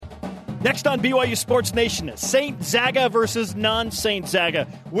Next on BYU Sports Nation, St. Zaga versus non-St. Zaga.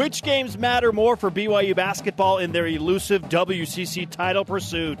 Which games matter more for BYU basketball in their elusive WCC title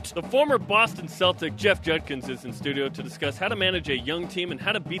pursuit? The former Boston Celtic Jeff Judkins is in studio to discuss how to manage a young team and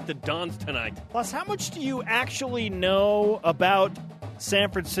how to beat the Dons tonight. Plus, how much do you actually know about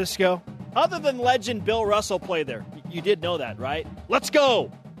San Francisco? Other than legend Bill Russell played there. You did know that, right? Let's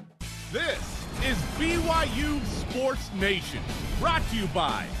go! This is BYU Sports Nation, brought to you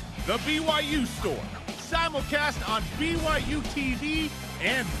by The BYU Store, simulcast on BYU TV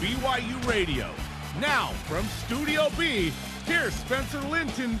and BYU Radio. Now, from Studio B, here's Spencer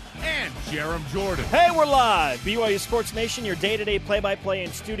Linton and Jerem Jordan. Hey, we're live. BYU Sports Nation, your day-to-day play-by-play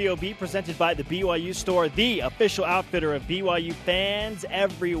in Studio B, presented by The BYU Store, the official outfitter of BYU fans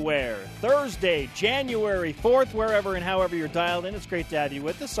everywhere. Thursday, January 4th, wherever and however you're dialed in, it's great to have you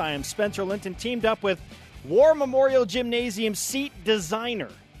with us. I am Spencer Linton, teamed up with War Memorial Gymnasium seat designer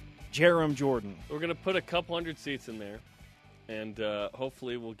Jerem Jordan. We're going to put a couple hundred seats in there, and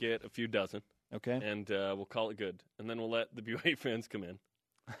hopefully we'll get a few dozen. Okay. And we'll call it good. And then we'll let the BYU fans come in.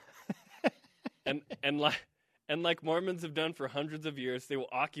 and like Mormons have done for hundreds of years, they will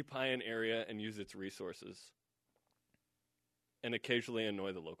occupy an area and use its resources. And occasionally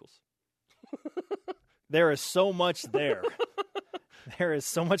annoy the locals. There is so much there. There is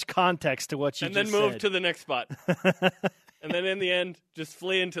so much context to what you just said. And then move to the next spot. And then in the end, just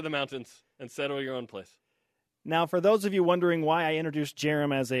flee into the mountains and settle your own place. Now, for those of you wondering why I introduced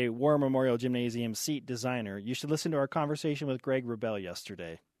Jerem as a War Memorial Gymnasium seat designer, you should listen to our conversation with Greg Wrubell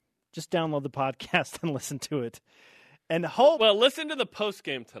yesterday. Just download the podcast and listen to it. And hope. Well, listen to the post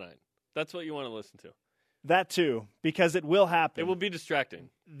game tonight. That's what you want to listen to. That too, because it will happen. It will be distracting.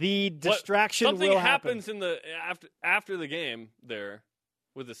 The distraction will happen. Something happens in the after the game there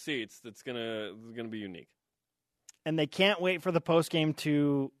with the seats that's gonna be unique. And they can't wait for the post game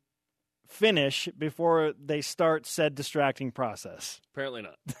to finish before they start said distracting process. Apparently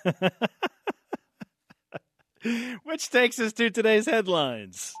not. Which takes us to today's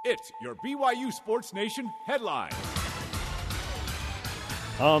headlines. It's your BYU Sports Nation headline.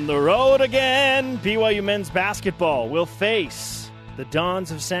 On the road again, BYU men's basketball will face the Dons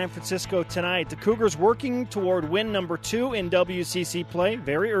of San Francisco tonight. The Cougars working toward win number 2 in WCC play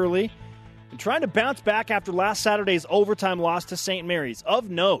very early and trying to bounce back after last Saturday's overtime loss to St. Mary's. Of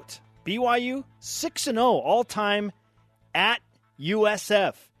note, BYU 6-0 all-time at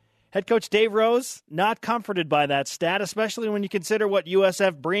USF. Head coach Dave Rose not comforted by that stat, especially when you consider what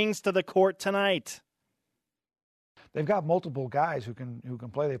USF brings to the court tonight. They've got multiple guys who can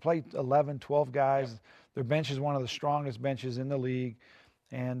play. They play 11, 12 guys. Their bench is one of the strongest benches in the league.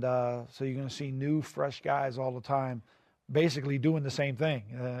 And so you're going to see new, fresh guys all the time basically doing the same thing.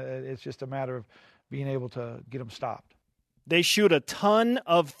 It's just a matter of being able to get them stopped. They shoot a ton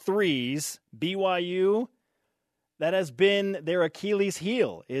of threes. BYU, that has been their Achilles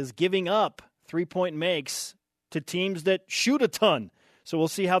heel, is giving up three-point makes to teams that shoot a ton. So we'll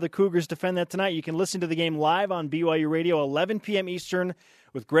see how the Cougars defend that tonight. You can listen to the game live on BYU Radio, 11 p.m. Eastern,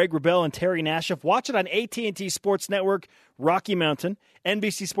 with Greg Wrubell and Terry Nashif. Watch it on AT&T Sports Network, Rocky Mountain,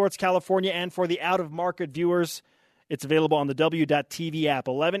 NBC Sports California, and for the out-of-market viewers, it's available on the W.TV app,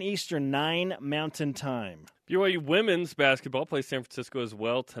 11 Eastern, 9 Mountain Time. BYU women's basketball plays San Francisco as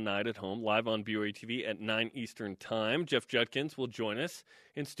well tonight at home, live on BYU TV at 9 Eastern Time. Jeff Judkins will join us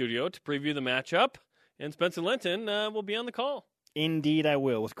in studio to preview the matchup, and Spencer Linton will be on the call. Indeed, I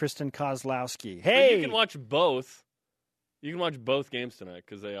will, with Kristen Kozlowski. Hey! You can watch both. You can watch both games tonight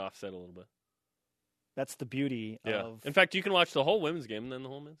because they offset a little bit. That's the beauty of... In fact, you can watch the whole women's game and then the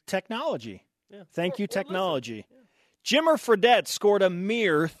whole men's. Technology. Yeah. Thank you, technology. Yeah. Jimmer Fredette scored a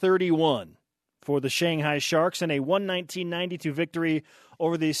mere 31 for the Shanghai Sharks in a 119-92 victory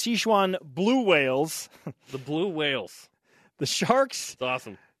over the Sichuan Blue Whales. The Blue Whales. The Sharks... It's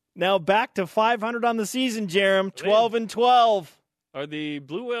awesome. Now back to 500 on the season, Jerem. 12-12. Are the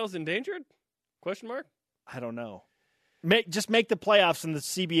Blue Whales endangered? Question mark? I don't know. Just make the playoffs in the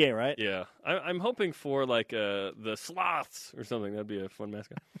CBA, right? Yeah. I'm hoping for like the Sloths or something. That'd be a fun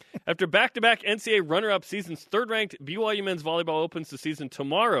mascot. After back-to-back NCAA runner-up seasons, third-ranked BYU men's volleyball opens the season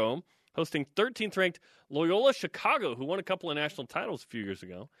tomorrow, hosting 13th-ranked Loyola Chicago, who won a couple of national titles a few years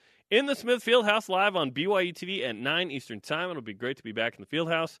ago. In the Smith Fieldhouse, live on BYU TV at 9 Eastern Time. It'll be great to be back in the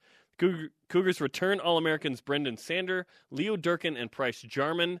Fieldhouse. Cougars return All-Americans Brendan Sander, Leo Durkin, and Price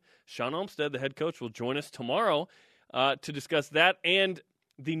Jarman. Sean Olmstead, the head coach, will join us tomorrow to discuss that and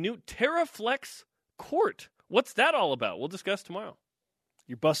the new TerraFlex court. What's that all about? We'll discuss tomorrow.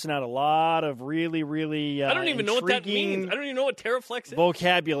 You're busting out a lot of really, really I don't even know what that means. I don't even know what TerraFlex is.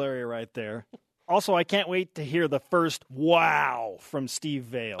 Vocabulary right there. Also, I can't wait to hear the first wow from Steve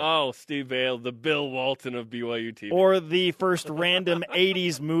Vail. Oh, Steve Vail, the Bill Walton of BYU TV. Or the first random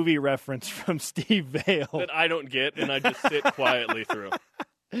 80s movie reference from Steve Vail. That I don't get, and I just sit quietly through.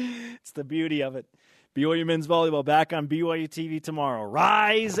 It's the beauty of it. BYU men's volleyball back on BYU TV tomorrow.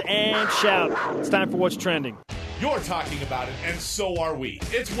 Rise and shout. It's time for What's Trending. You're talking about it, and so are we.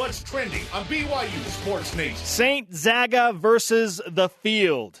 It's What's Trending on BYU Sports Nation. St. Zaga versus the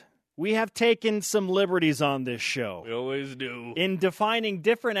Field. We have taken some liberties on this show. We always do. In defining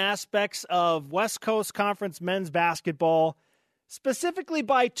different aspects of West Coast Conference men's basketball, specifically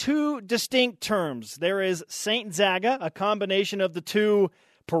by two distinct terms. There is St. Zaga, a combination of the two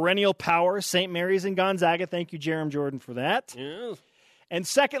perennial powers, St. Mary's and Gonzaga. Thank you, Jerem Jordan, for that. Yes. And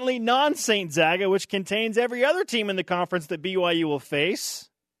secondly, non-St. Zaga, which contains every other team in the conference that BYU will face.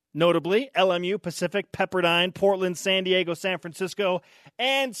 Notably, LMU, Pacific, Pepperdine, Portland, San Diego, San Francisco,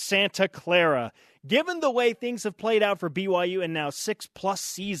 and Santa Clara. Given the way things have played out for BYU in now 6+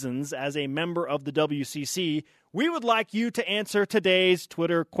 seasons as a member of the WCC, we would like you to answer today's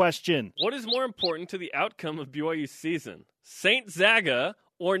Twitter question. What is more important to the outcome of BYU's season? St. Zaga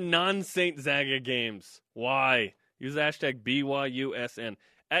or non-St. Zaga games? Why? Use the hashtag BYUSN.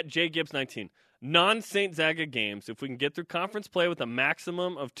 At JGibbs19. Non-St. Zaga games. If we can get through conference play with a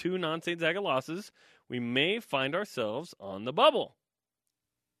maximum of 2 non-St. Zaga losses, we may find ourselves on the bubble.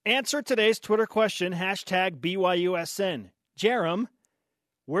 Answer today's Twitter question, hashtag BYUSN. Jerem,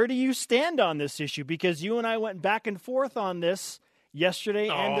 where do you stand on this issue? Because you and I went back and forth on this yesterday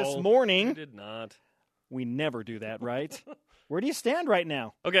and this morning. We did not. We never do that, right? Where do you stand right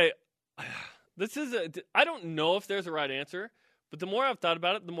now? Okay, I don't know if there's a right answer, but the more I've thought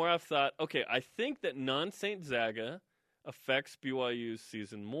about it, the more I've thought, okay, I think that non-St. Zaga affects BYU's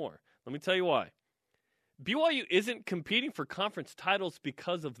season more. Let me tell you why. BYU isn't competing for conference titles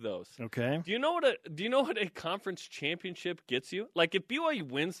because of those. Okay. Do you know what a conference championship gets you? Like if BYU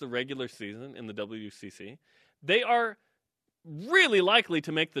wins the regular season in the WCC, they are really likely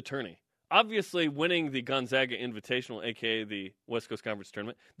to make the tourney. Obviously, winning the Gonzaga Invitational, a.k.a. the West Coast Conference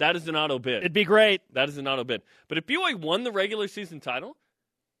Tournament, that is an auto bid. It'd be great. That is an auto bid. But if BYU won the regular season title,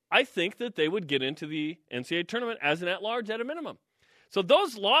 I think that they would get into the NCAA tournament as an at-large at a minimum. So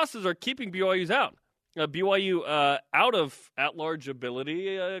those losses are keeping BYU's out. BYU out of at-large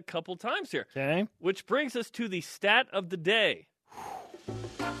ability a couple times here. Okay. Which brings us to the stat of the day.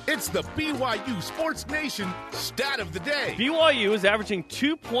 It's the BYU Sports Nation Stat of the Day. BYU is averaging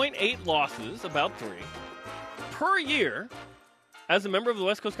 2.8 losses, about 3, per year as a member of the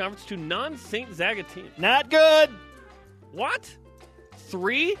West Coast Conference to non-St. Zaga teams. Not good. What?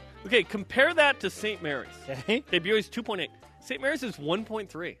 3? Okay, compare that to St. Mary's. Okay. BYU's 2.8. St. Mary's is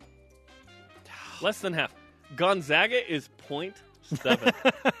 1.3. Less than half. Gonzaga is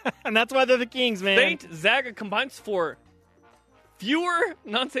 0.7. And that's why they're the Kings, man. St. Zaga combines for fewer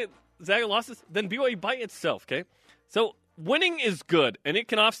non-St. Zaga losses than BYU by itself, okay? So winning is good, and it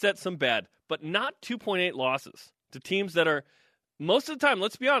can offset some bad, but not 2.8 losses to teams that are, most of the time,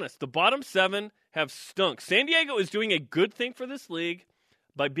 let's be honest, the bottom 7 have stunk. San Diego is doing a good thing for this league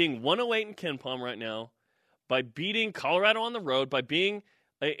by being 108 in KenPom right now, by beating Colorado on the road, by being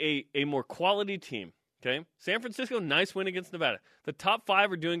a more quality team, okay? San Francisco, nice win against Nevada. The top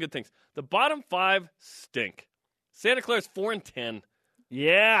 5 are doing good things. The bottom 5 stink. Santa Clara's 4-10.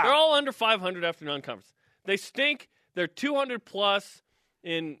 Yeah. They're all under 500 after non-conference. They stink. They're 200 plus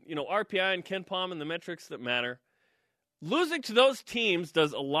in, RPI and KenPom and the metrics that matter. Losing to those teams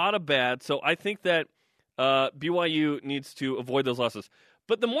does a lot of bad, so I think that BYU needs to avoid those losses.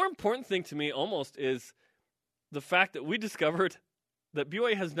 But the more important thing to me almost is the fact that we discovered that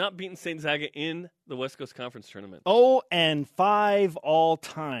BYU has not beaten St. Zaga in the West Coast Conference Tournament. 0-5 all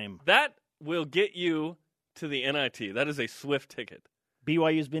time. That will get you to the NIT. That is a swift ticket.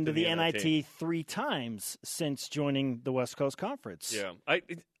 BYU's been to the NIT 3 times since joining the West Coast Conference. Yeah.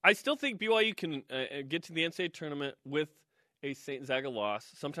 I still think BYU can get to the NCAA tournament with a St. Zaga loss,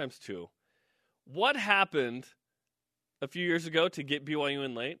 sometimes 2. What happened a few years ago to get BYU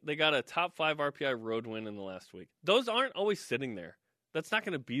in late? They got a top 5 RPI road win in the last week. Those aren't always sitting there. That's not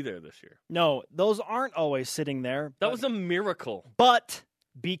going to be there this year. No, those aren't always sitting there. That was a miracle. But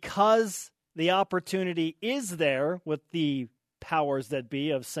because the opportunity is there with the powers that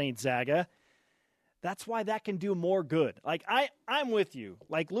be of St. Zaga, that's why that can do more good. Like, I'm with you.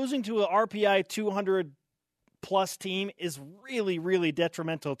 Like, losing to an RPI 200-plus team is really, really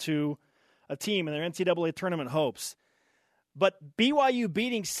detrimental to a team and their NCAA tournament hopes. But BYU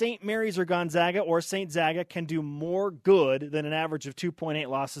beating St. Mary's or Gonzaga or St. Zaga can do more good than an average of 2.8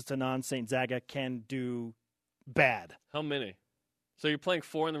 losses to non-St. Zaga can do bad. How many? So you're playing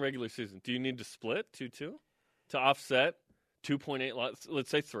 4 in the regular season. Do you need to split 2-2 to offset 2.8 losses?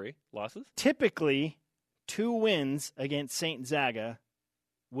 Let's say 3 losses. Typically, 2 wins against St. Zaga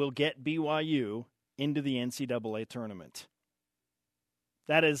will get BYU into the NCAA tournament.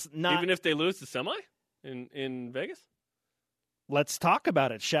 That is not... Even if they lose the semi in Vegas? Let's talk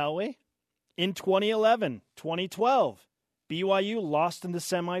about it, shall we? In 2011, 2012, BYU lost in the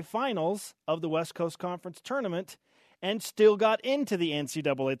semifinals of the West Coast Conference tournament and still got into the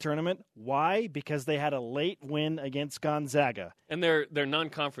NCAA tournament. Why? Because they had a late win against Gonzaga. And their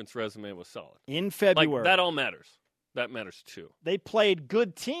non-conference resume was solid. In February. Like, that all matters. That matters too. They played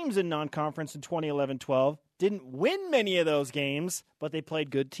good teams in non-conference in 2011-12. Didn't win many of those games, but they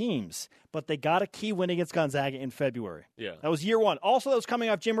played good teams. But they got a key win against Gonzaga in February. Yeah. That was year one. Also, that was coming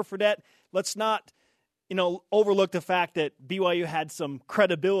off Jimmer Fredette. Let's not, overlook the fact that BYU had some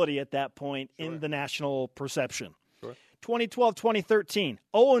credibility at that point in the national perception. Sure. 2012-2013,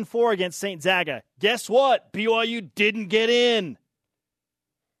 0-4 against St. Zaga. Guess what? BYU didn't get in.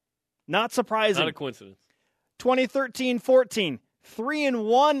 Not surprising. Not a coincidence. 2013-14,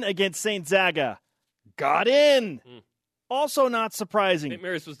 3-1 against St. Zaga. Got in. Also not surprising. St.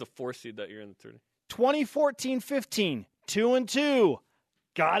 Mary's was the 4th seed that year in the tournament. 2014-15, 2-2.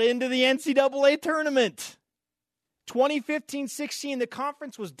 Got into the NCAA tournament. 2015-16, the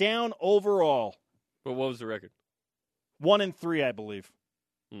conference was down overall. But what was the record? 1-3, I believe.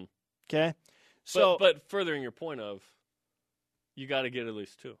 Okay? So, but furthering your point of, you got to get at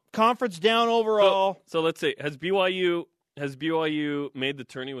least 2. conference down overall. So let's see. Has BYU made the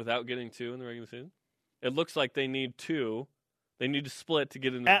tourney without getting 2 in the regular season? It looks like they need 2. They need to split to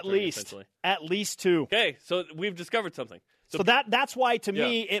get into the tourney, essentially. At least 2. Okay, so we've discovered something. So that's why, to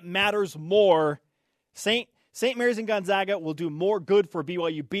me, it matters more. St. Mary's and Gonzaga will do more good for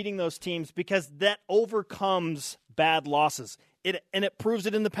BYU beating those teams because that overcomes bad losses. And it proves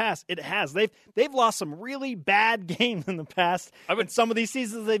it in the past. It has. They've lost some really bad games in the past. In some of these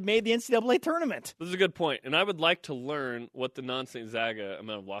seasons, they've made the NCAA tournament. This is a good point, and I would like to learn what the non-St. Zaga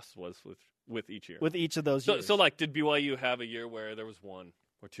amount of losses was with each year. With each of those years. So, did BYU have a year where there was 1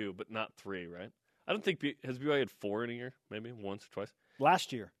 or 2, but not 3, right? I don't think has BYU had 4 in a year, maybe once or twice.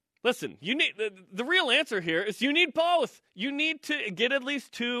 Last year. Listen, you need the real answer here is you need both. You need to get at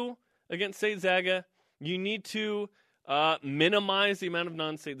least 2 against St. Zaga. You need to minimize the amount of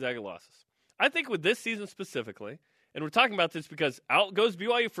non-St. Zaga losses. I think with this season specifically, and we're talking about this because out goes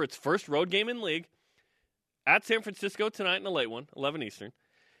BYU for its first road game in league at San Francisco tonight in a late one, 11 Eastern.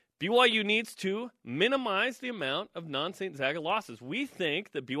 BYU needs to minimize the amount of non-St. Zaga losses. We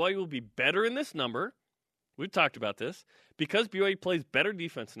think that BYU will be better in this number. We've talked about this because BYU plays better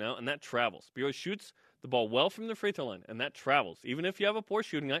defense now, and that travels. BYU shoots the ball well from the free throw line, and that travels. Even if you have a poor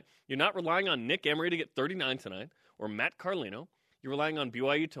shooting night, you're not relying on Nick Emery to get 39 tonight or Matt Carlino. You're relying on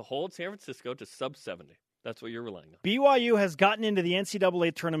BYU to hold San Francisco to sub 70. That's what you're relying on. BYU has gotten into the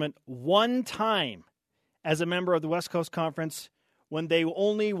NCAA tournament 1 time as a member of the West Coast Conference when they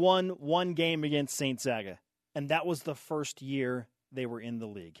only won 1 game against St. Zaga, and that was the first year they were in the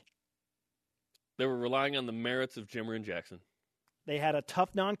league. They were relying on the merits of Jimmer and Jackson. They had a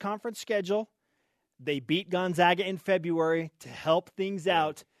tough non-conference schedule. They beat Gonzaga in February to help things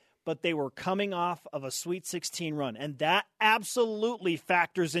out, but they were coming off of a Sweet 16 run, and that absolutely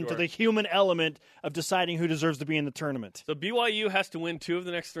factors into the human element of deciding who deserves to be in the tournament. So BYU has to win 2 of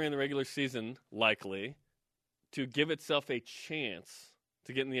the next 3 in the regular season, likely, to give itself a chance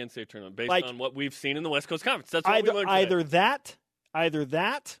to get in the NCAA tournament based on what we've seen in the West Coast Conference. That's what we learned today. Either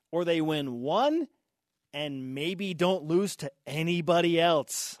that, or they win 1 and maybe don't lose to anybody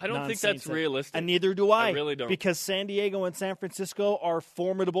else. I don't think that's realistic. And neither do I. I really don't. Because San Diego and San Francisco are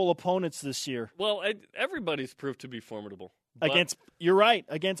formidable opponents this year. Well, everybody's proved to be formidable. You're right,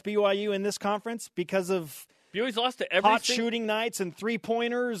 against BYU in this conference because of BYU's lost to every hot shooting nights and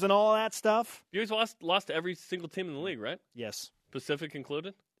 3-pointers and all that stuff. BYU's lost to every single team in the league, right? Yes. Pacific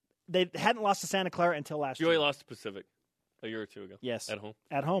included? They hadn't lost to Santa Clara until last year. BYU lost to Pacific a year or 2 ago. Yes. At home.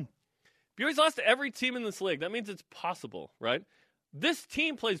 At home. BYU's lost to every team in this league. That means it's possible, right? This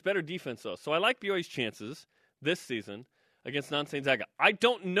team plays better defense, though. So I like BYU's chances this season against non-St. Zaga. I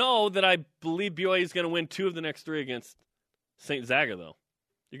don't know that I believe BYU is going to win 2 of the next 3 against St. Zaga, though.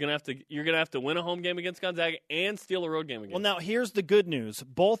 You're gonna have to win a home game against Gonzaga and steal a road game against. Well, now here's the good news: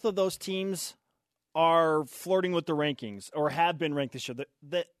 both of those teams are flirting with the rankings or have been ranked this year.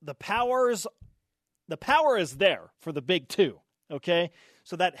 The power is there for the big 2. Okay,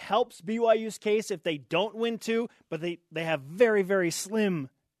 so that helps BYU's case if they don't win 2, but they have very, very slim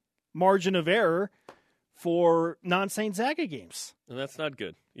margin of error for non-St. Zaga games. And that's not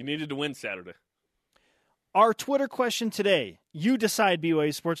good. You needed to win Saturday. Our Twitter question today: You decide,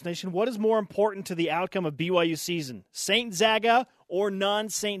 BYU Sports Nation. What is more important to the outcome of BYU season? St. Zaga or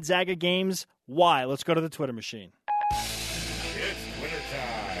non-St. Zaga games? Why? Let's go to the Twitter machine. It's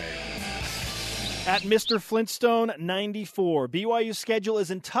wintertime. At Mr. Flintstone 94, BYU's schedule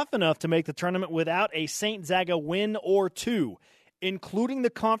isn't tough enough to make the tournament without a St. Zaga win or two, including the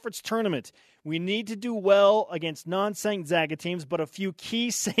conference tournament. We need to do well against non-St. Zaga teams, but a few key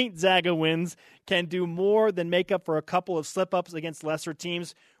St. Zaga wins can do more than make up for a couple of slip-ups against lesser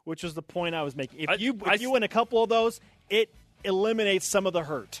teams, which was the point I was making. If you win a couple of those, it eliminates some of the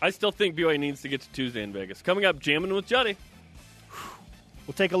hurt. I still think BYU needs to get to Tuesday in Vegas. Coming up, Jamming with Juddy.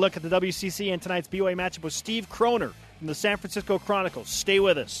 We'll take a look at the WCC and tonight's BYU matchup with Steve Kroner from the San Francisco Chronicle. Stay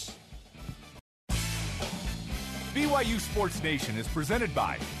with us. BYU Sports Nation is presented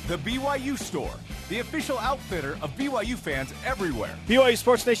by The BYU Store, the official outfitter of BYU fans everywhere. BYU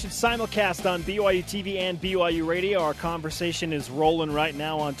Sports Nation simulcast on BYU TV and BYU Radio. Our conversation is rolling right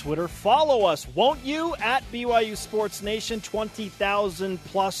now on Twitter. Follow us, won't you, at BYU Sports Nation, 20,000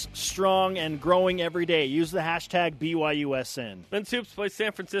 plus strong and growing every day. Use the hashtag BYUSN. Men's Hoops play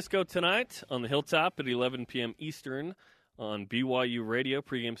San Francisco tonight on the Hilltop at 11 p.m. Eastern. On BYU Radio,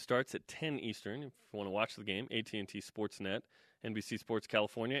 pregame starts at 10 Eastern. If you want to watch the game, AT&T Sportsnet, NBC Sports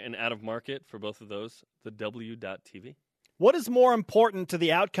California, and out of market for both of those, the W.TV. What is more important to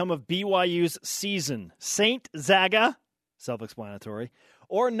the outcome of BYU's season? St. Zaga, self-explanatory,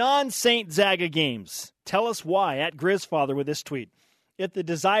 or non-St. Zaga games? Tell us why at Grizzfather with this tweet. If the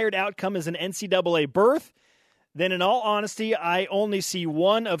desired outcome is an NCAA berth, then in all honesty, I only see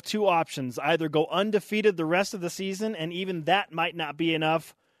one of two options. Either go undefeated the rest of the season, and even that might not be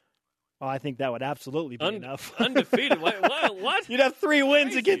enough. Well, I think that would absolutely be enough. Undefeated? What? You'd have 3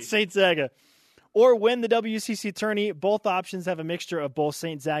 wins against St. Zaga. Or win the WCC tourney. Both options have a mixture of both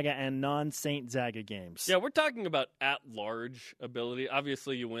St. Zaga and non-St. Zaga games. Yeah, we're talking about at-large ability.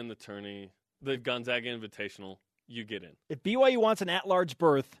 Obviously, you win the tourney, the Gonzaga Invitational, you get in. If BYU wants an at-large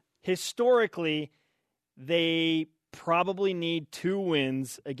berth, historically, they probably need 2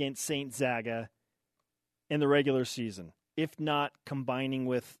 wins against St. Zaga in the regular season, if not combining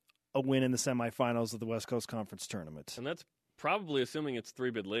with a win in the semifinals of the West Coast Conference Tournament. And that's probably assuming it's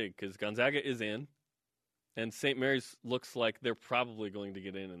 3-bid league because Gonzaga is in, and St. Mary's looks like they're probably going to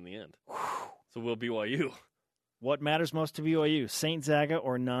get in the end. So will BYU. What matters most to BYU, St. Zaga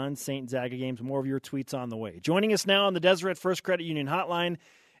or non-St. Zaga games? More of your tweets on the way. Joining us now on the Deseret First Credit Union Hotline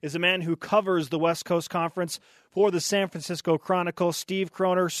is a man who covers the West Coast Conference for the San Francisco Chronicle, Steve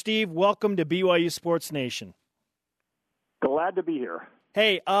Kroner. Steve, welcome to BYU Sports Nation. Glad to be here.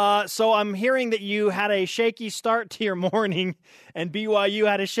 Hey, so I'm hearing that you had a shaky start to your morning, and BYU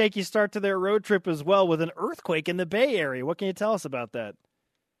had a shaky start to their road trip as well with an earthquake in the Bay Area. What can you tell us about that?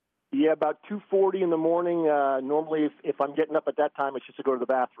 Yeah, about 2:40 in the morning. Normally, if I'm getting up at that time, it's just to go to the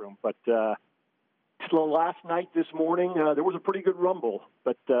bathroom. But so last night, this morning, there was a pretty good rumble.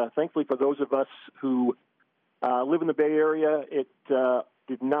 But thankfully for those of us who live in the Bay Area, it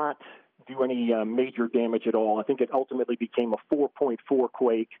did not do any major damage at all. I think it ultimately became a 4.4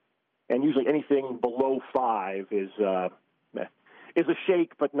 quake, and usually anything below 5 is a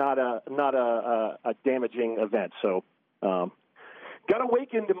shake, but not a damaging event. So got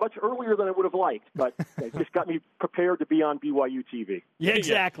awakened much earlier than I would have liked, but it just got me prepared to be on BYU TV. Yeah,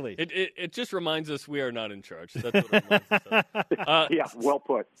 exactly. Yeah. It just reminds us we are not in charge. That's what it reminds us of. Yeah, well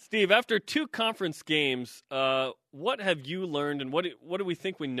put. Steve, after 2 conference games, what have you learned, and what do we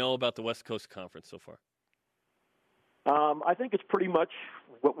think we know about the West Coast Conference so far? I think it's pretty much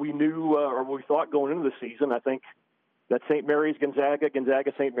what we knew or what we thought going into the season. I think that St. Mary's, Gonzaga,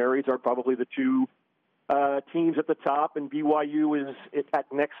 St. Mary's are probably the 2 teams at the top, and BYU is at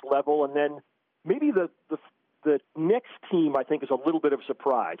next level. And then maybe the next team, I think, is a little bit of a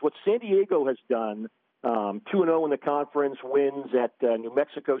surprise. What San Diego has done, 2-0 in the conference, wins at New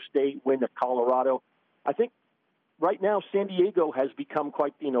Mexico State, win at Colorado. I think right now San Diego has become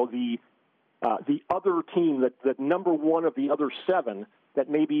quite, the other team, that number one of the other 7 that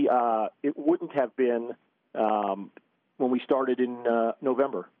maybe it wouldn't have been when we started in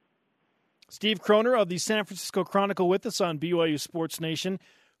November. Steve Kroner of the San Francisco Chronicle with us on BYU Sports Nation.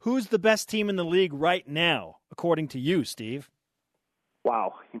 Who's the best team in the league right now, according to you, Steve?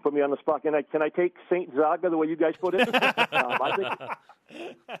 Wow, you put me on the spot. Can I take St. Zaga the way you guys put it?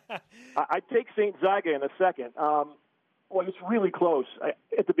 I'd take St. Zaga in a second. Well, it's really close.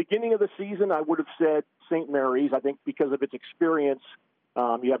 At the beginning of the season, I would have said St. Mary's. I think because of its experience,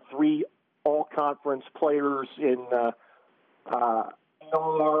 you have 3 all-conference players in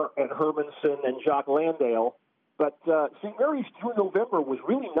Millar and Hermanson and Jacques Landale. But St. Mary's through November was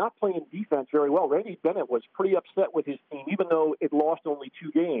really not playing defense very well. Randy Bennett was pretty upset with his team, even though it lost only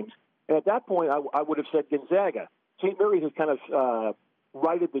 2 games. And at that point, I would have said Gonzaga. St. Mary's has kind of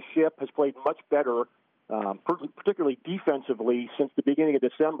righted the ship, has played much better, particularly defensively, since the beginning of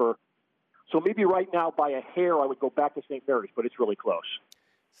December. So maybe right now, by a hair, I would go back to St. Mary's, but it's really close.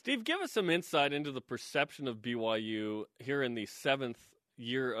 Steve, give us some insight into the perception of BYU here in the 7th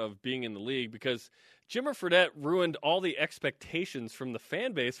year of being in the league, because Jimmer Fredette ruined all the expectations from the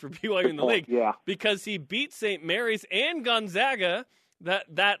fan base for BYU in the league because he beat St. Mary's and Gonzaga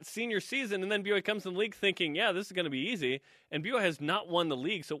that senior season, and then BYU comes in the league thinking, yeah, this is going to be easy, and BYU has not won the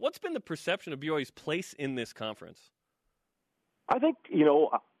league. So what's been the perception of BYU's place in this conference? I think,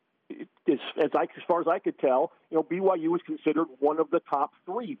 as far as I could tell, BYU is considered one of the top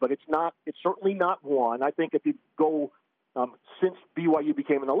 3, but it's certainly not one. I think if you go since BYU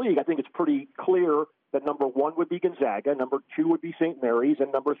became in the league, I think it's pretty clear that number 1 would be Gonzaga, number 2 would be St. Mary's,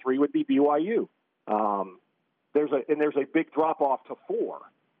 and number 3 would be BYU. There's a big drop off to 4.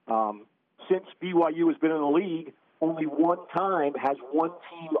 Since BYU has been in the league, only one time has one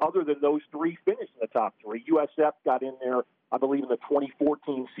team other than those 3 finished in the top 3. USF got in there, I believe, in the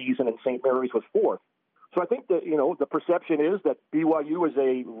 2014 season, and St. Mary's was 4th. So I think that, the perception is that BYU is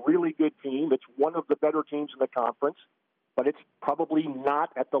a really good team. It's one of the better teams in the conference, but it's probably not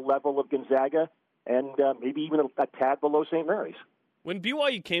at the level of Gonzaga and maybe even a tad below St. Mary's. When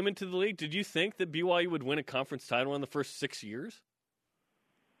BYU came into the league, did you think that BYU would win a conference title in the first 6 years?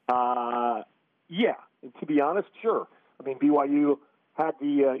 Yeah. To be honest, sure. I mean, BYU had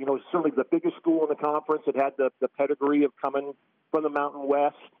certainly the biggest school in the conference. It had the pedigree of coming from the Mountain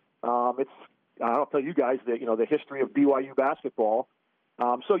West. I'll tell you guys that, the history of BYU basketball.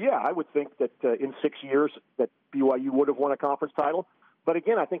 So, yeah, I would think that in 6 years that BYU would have won a conference title. But,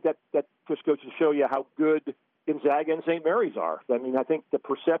 again, I think that just goes to show you how good Gonzaga and St. Mary's are. I mean, I think the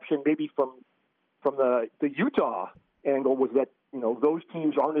perception maybe from the Utah angle was that, those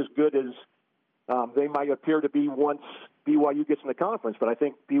teams aren't as good as they might appear to be once BYU gets in the conference. But I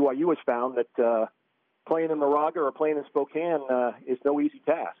think BYU has found that playing in Moraga or playing in Spokane is no easy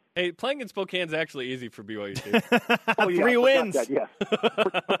task. Hey, playing in Spokane is actually easy for BYU, too. 3 wins. That, yes.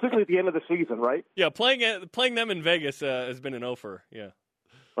 Particularly at the end of the season, right? Yeah, playing them in Vegas has been an offer. Yeah.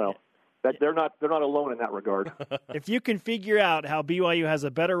 Well, they're not alone in that regard. If you can figure out how BYU has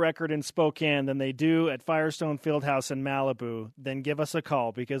a better record in Spokane than they do at Firestone Fieldhouse in Malibu, then give us a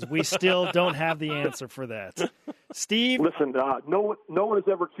call, because we still don't have the answer for that. Steve? Listen, no one has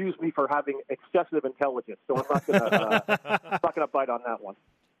ever accused me for having excessive intelligence, so I'm not going to bite on that one.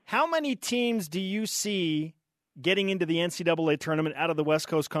 How many teams do you see getting into the NCAA tournament out of the West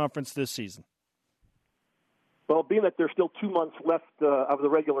Coast Conference this season? Well, being that there's still 2 months left of the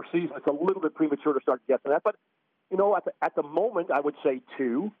regular season, it's a little bit premature to start guessing that. But, at the moment, I would say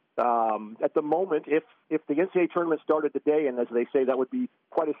 2. At the moment, if the NCAA tournament started today, and as they say, that would be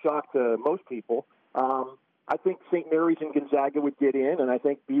quite a shock to most people, I think St. Mary's and Gonzaga would get in, and I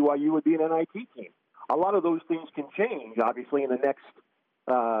think BYU would be an NIT team. A lot of those things can change, obviously, in the next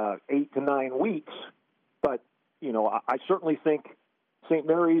 8 to 9 weeks. But, I certainly think St.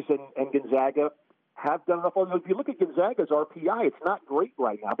 Mary's and Gonzaga have done enough. Although if you look at Gonzaga's RPI, it's not great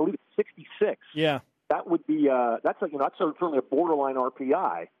right now. I believe it's 66. Yeah, that would be that's certainly a borderline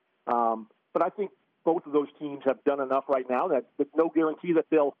RPI. But I think both of those teams have done enough right now that there's no guarantee that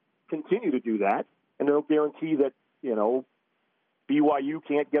they'll continue to do that, and no guarantee that BYU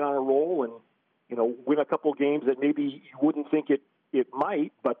can't get on a roll and win a couple games that maybe you wouldn't think it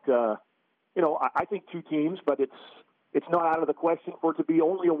might. But I think 2 teams, but it's not out of the question for it to be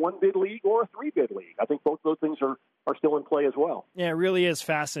only a 1-bid league or a 3-bid league. I think both those things are still in play as well. Yeah, it really is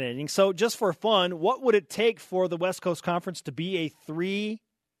fascinating. So just for fun, what would it take for the West Coast Conference to be a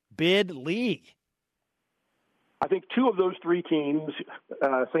 3-bid league? I think 2 of those 3 teams,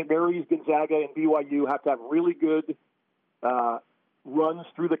 St. Mary's, Gonzaga, and BYU, have to have really good runs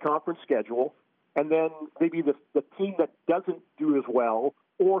through the conference schedule. And then maybe the team that doesn't do as well,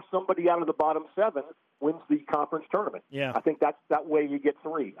 or somebody out of the bottom 7, wins the conference tournament. Yeah. I think that's that way you get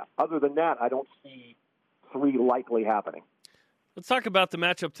 3. Other than that, I don't see 3 likely happening. Let's talk about the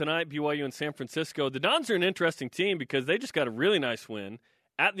matchup tonight, BYU and San Francisco. The Dons are an interesting team because they just got a really nice win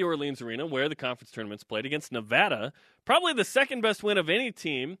at the Orleans Arena, where the conference tournament's played, against Nevada. Probably the second best win of any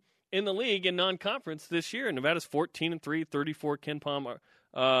team in the league in non-conference this year. Nevada's 14-3, 34 KenPom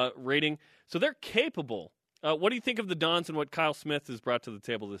rating. So they're capable. What do you think of the Dons and what Kyle Smith has brought to the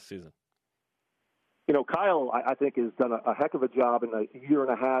table this season? Kyle, I think, has done a heck of a job in a year and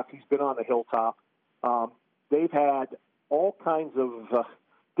a half. He's been on the hilltop. They've had all kinds of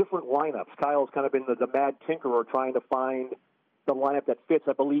different lineups. Kyle's kind of been the mad tinkerer trying to find the lineup that fits.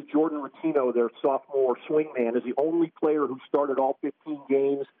 I believe Jordan Rottino, their sophomore swingman, is the only player who started all 15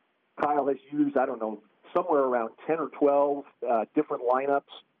 games. Kyle has used, somewhere around 10 or 12 different lineups.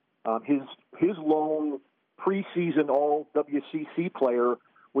 His lone preseason all-WCC player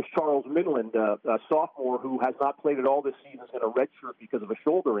was Charles Midland, a sophomore who has not played at all this season in a redshirt because of a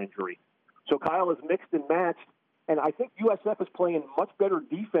shoulder injury. So Kyle is mixed and matched, and I think USF is playing much better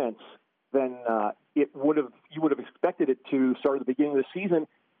defense than you would have expected it to start at the beginning of the season,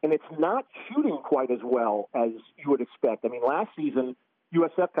 and it's not shooting quite as well as you would expect. I mean, last season,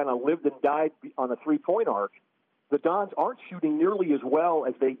 USF kind of lived and died on the three-point arc. The Dons aren't shooting nearly as well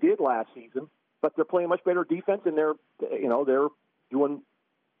as they did last season, but they're playing much better defense, and they're doing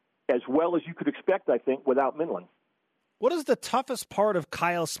as well as you could expect, I think, without Midland. What is the toughest part of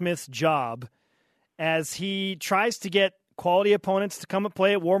Kyle Smith's job as he tries to get quality opponents to come and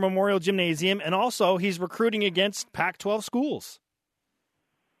play at War Memorial Gymnasium, and also he's recruiting against Pac-12 schools?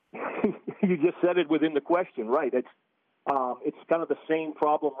 You just said it within the question, right? It's kind of the same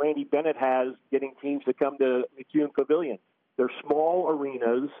problem Randy Bennett has getting teams to come to McCune Pavilion. They're small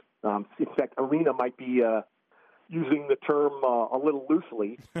arenas. In fact, arena might be using the term a little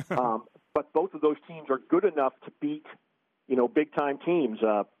loosely, but both of those teams are good enough to beat, big-time teams.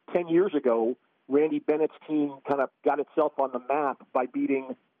 10 years ago, Randy Bennett's team kind of got itself on the map by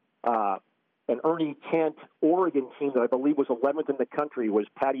beating an Ernie Kent Oregon team that I believe was 11th in the country, was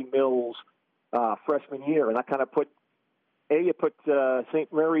Patty Mills' freshman year, and that kind of put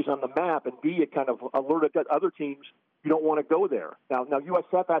St. Mary's on the map, and B, it kind of alerted other teams you don't want to go there. Now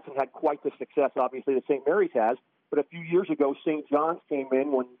USF hasn't had quite the success, obviously, that St. Mary's has, but a few years ago, St. John's came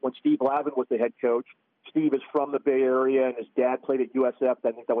in when Steve Lavin was the head coach. Steve is from the Bay Area, and his dad played at USF.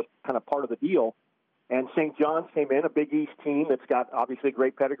 I think that was kind of part of the deal. And St. John's came in, a Big East team that's got, obviously, a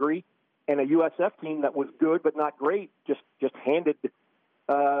great pedigree, and a USF team that was good but not great, just handed the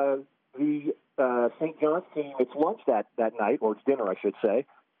St. John's team its lunch that night, or its dinner, I should say.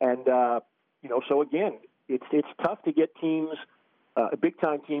 And, so again, it's tough to get teams,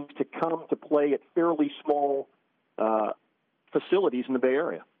 big-time teams, to come to play at fairly small facilities in the Bay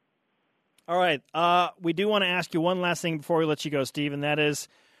Area. All right. We do want to ask you one last thing before we let you go, Steve, and that is,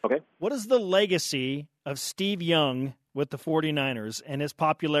 okay, what is the legacy of Steve Young with the 49ers and his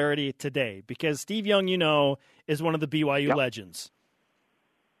popularity today? Because Steve Young, is one of the BYU legends.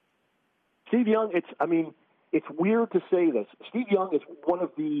 Steve Young, it's weird to say this. Steve Young is one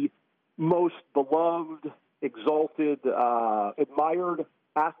of the most beloved, exalted, admired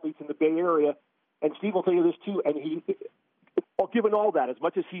athletes in the Bay Area. And Steve will tell you this, too. And given all that, as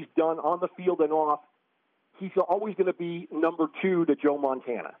much as he's done on the field and off, he's always going to be number 2 to Joe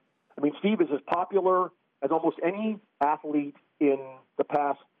Montana. I mean, Steve is as popular as almost any athlete in the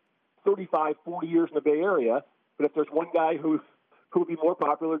past 35, 40 years in the Bay Area. But if there's one guy who would be more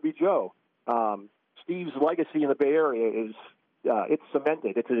popular, it'd be Joe. Steve's legacy in the Bay Area is it's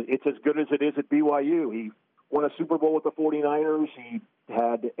cemented. It's as good as it is at BYU. He won a Super Bowl with the 49ers. He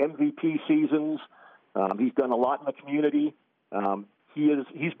had MVP seasons. He's done a lot in the community.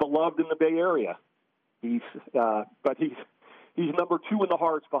 He's beloved in the Bay Area. But he's number 2 in the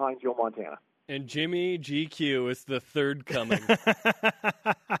hearts behind Joe Montana. And Jimmy GQ is the third coming.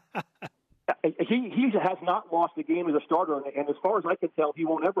 He has not lost a game as a starter, and as far as I can tell, he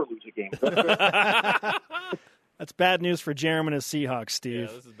won't ever lose a game. That's bad news for Jeremy and his Seahawks, Steve.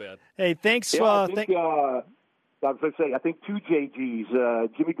 Yeah, this is bad. Hey, thanks. I was going to say, I think 2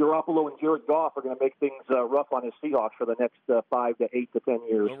 JGs, Jimmy Garoppolo and Jared Goff, are going to make things rough on his Seahawks for the next 5 to 8 to 10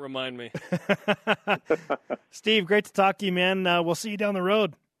 years. Don't remind me. Steve, great to talk to you, man. We'll see you down the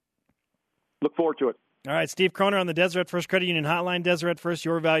road. Look forward to it. All right, Steve Kroner on the Deseret First Credit Union Hotline. Deseret First,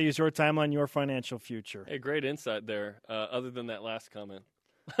 your values, your timeline, your financial future. Hey, great insight there, other than that last comment.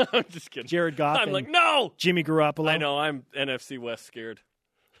 I'm just kidding. Jared Goff. I'm like, no! Jimmy Garoppolo. I know, I'm NFC West scared.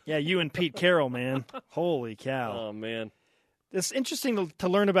 Yeah, you and Pete Carroll, man. Holy cow. Oh, man. It's interesting to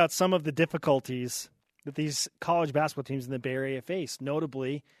learn about some of the difficulties that these college basketball teams in the Bay Area face.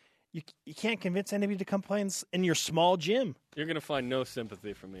 Notably, you can't convince anybody to come play in your small gym. You're going to find no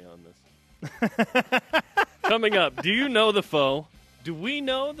sympathy from me on this. Coming up, do you know the foe? Do we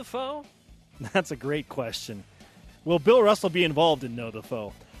know the foe? That's a great question. Will Bill Russell be involved in Know the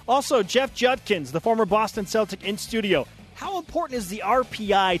Foe? Also, Jeff Judkins, the former Boston Celtic, in studio. How important is the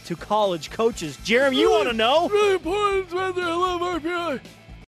RPI to college coaches? Jeremy, you want to know? Really important, Spencer. I love RPI.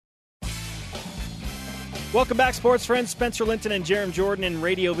 Welcome back, sports friends. Spencer Linton and Jeremy Jordan in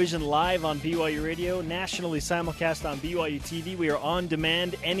Radio Vision live on BYU Radio, nationally simulcast on BYU TV. We are on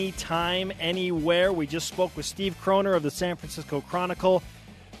demand anytime, anywhere. We just spoke with Steve Kroner of the San Francisco Chronicle.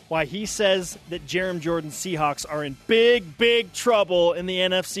 why he says that Jarom Jordan's Seahawks are in big, big trouble in the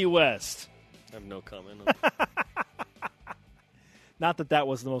NFC West. I have no comment on that. Not that that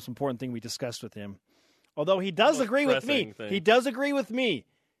was the most important thing we discussed with him. Although he does Most agree with me. pressing thing. He does agree with me.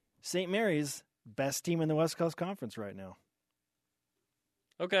 St. Mary's, best team in the West Coast Conference right now.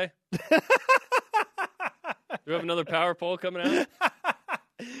 Okay. Do we have another power poll coming out?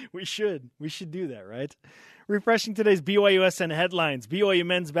 We should. We should do that, right? Refreshing today's BYUSN headlines. BYU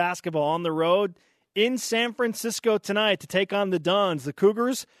men's basketball on the road in San Francisco tonight to take on the Dons. The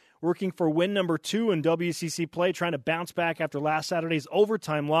Cougars working for win number 2 in WCC play, trying to bounce back after last Saturday's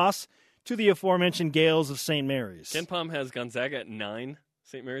overtime loss to the aforementioned Gales of St. Mary's. Ken Palm has Gonzaga at 9.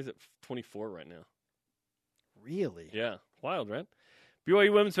 St. Mary's at 24 right now. Really? Yeah. Wild, right?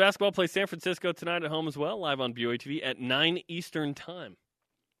 BYU women's basketball plays San Francisco tonight at home as well, live on BYU TV at 9 Eastern time.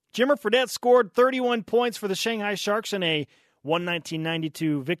 Jimmer Fredette scored 31 points for the Shanghai Sharks in a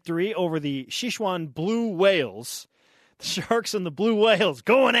 119-92 victory over the Sichuan Blue Whales. The Sharks and the Blue Whales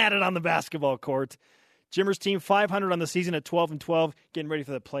going at it on the basketball court. Jimmer's team 500 on the season at 12-12, getting ready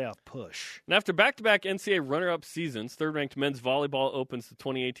for the playoff push. And after back-to-back NCAA runner-up seasons, third-ranked men's volleyball opens the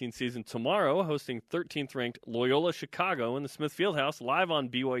 2018 season tomorrow, hosting 13th-ranked Loyola Chicago in the Smith Fieldhouse, live on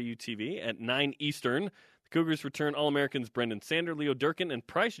BYU TV at 9 Eastern. The Cougars return All-Americans Brendan Sander, Leo Durkin, and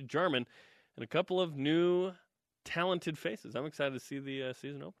Price Jarman, and a couple of new talented faces. I'm excited to see the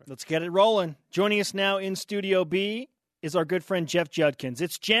season opener. Let's get it rolling. Joining us now in Studio B is our good friend Jeff Judkins.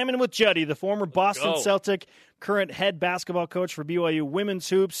 It's Jammin' with Juddy, the former Boston Celtic, current head basketball coach for BYU Women's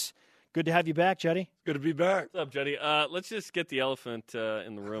Hoops. Good to have you back, Juddy. Good to be back. What's up, Juddy? Let's just get the elephant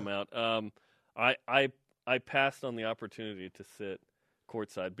in the room out. I passed on the opportunity to sit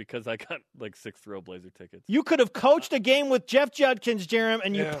courtside because I got like 6th row Blazer tickets. You could have coached a game with Jeff Judkins, Jerem,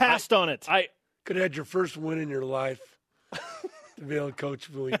 and you passed on it. I could have had your first win in your life to be able to coach.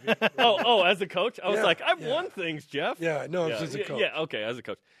 As a coach? I was like, I've won things, Jeff. Yeah, no, it's just a coach. Yeah, okay, as a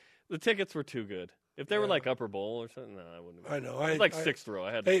coach. The tickets were too good. If they were like Upper Bowl or something, no, I wouldn't have. I know. It was like 6th row.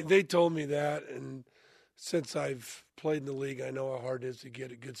 I had. They told me that, and since I've played in the league, I know how hard it is to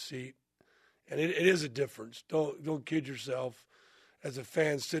get a good seat, and it is a difference. Don't kid yourself. As a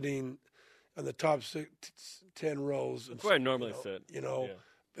fan sitting on the top 10 rows, that's where I normally sit.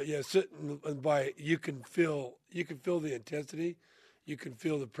 But sitting by, you can feel the intensity, you can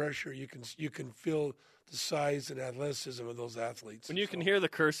feel the pressure, you can feel the size and athleticism of those athletes. When you can hear the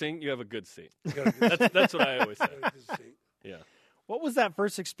cursing, you have a good seat. That's what I always say. Yeah. What was that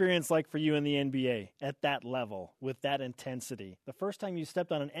first experience like for you in the NBA at that level with that intensity? The first time you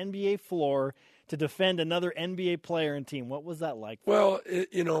stepped on an NBA floor to defend another NBA player and team, what was that like? Well,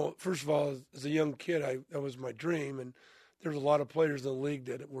 first of all, as a young kid, that was my dream, and there's a lot of players in the league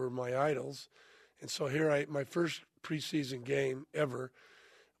that were my idols. And so my first preseason game ever,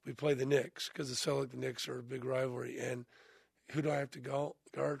 we play the Knicks because the Knicks are a big rivalry. And who do I have to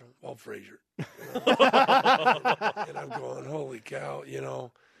guard? Walt Frazier. And I'm going, holy cow,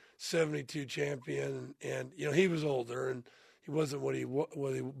 72 champion. And, he was older and he wasn't what he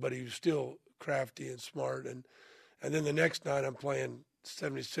but he was still crafty and smart. And then the next night I'm playing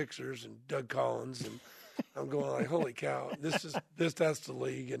 76ers and Doug Collins, and I'm going like, holy cow, that's the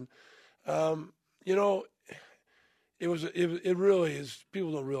league. And, it really is.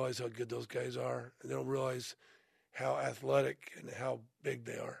 People don't realize how good those guys are, and they don't realize how athletic and how big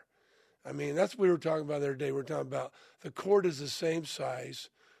they are. I mean, that's what we were talking about the other day. We were talking about the court is the same size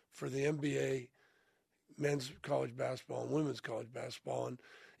for the NBA, men's college basketball, and women's college basketball. And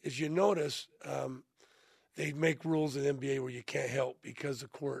as you notice, they make rules in the NBA where you can't help because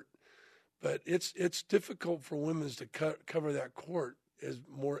of court. But it's difficult for women's to cover that court.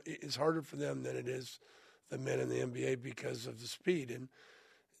 It's harder for them than it is the men in the NBA because of the speed. And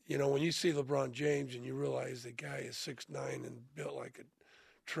when you see LeBron James and you realize the guy is 6'9" and built like a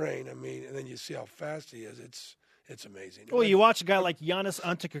train, and then you see how fast he is, it's amazing. Well, you watch a guy like Giannis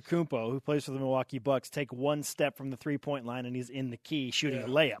Antetokounmpo, who plays for the Milwaukee Bucks, take one step from the three-point line and he's in the key shooting a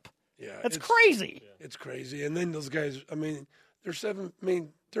layup. Yeah, that's crazy. Yeah. It's crazy. And then those guys, they're 7.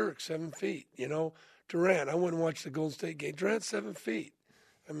 Dirk 7 feet. Durant. I went and watched the Golden State game. Durant's 7 feet.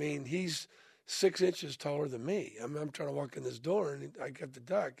 He's 6 inches taller than me. I'm trying to walk in this door and I got the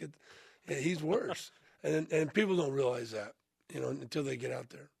duck. He's worse. and people don't realize that, until they get out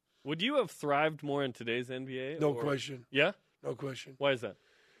there. Would you have thrived more in today's NBA? No question. Yeah? No question. Why is that?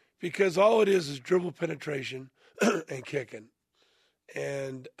 Because all it is dribble penetration and kicking.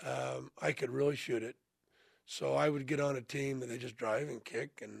 And I could really shoot it. So I would get on a team that they just drive and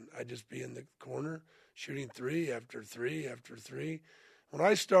kick, and I'd just be in the corner shooting 3 after 3 after 3. When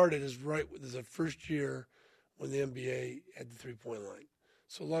I started, it was the first year when the NBA had the 3-point line.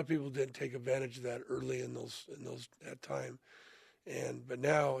 So a lot of people didn't take advantage of that early in that time. But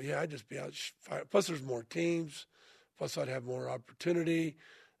now, I'd just be out. Plus, there's more teams. Plus, I'd have more opportunity.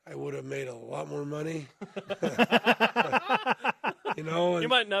 I would have made a lot more money. You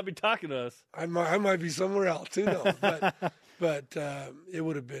might not be talking to us. I might be somewhere else. Who knows? But it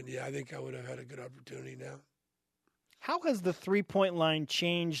would have been. I think I would have had a good opportunity now. How has the three-point line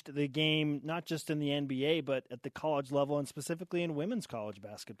changed the game, not just in the NBA, but at the college level and specifically in women's college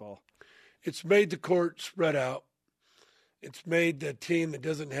basketball? It's made the court spread out. It's made the team that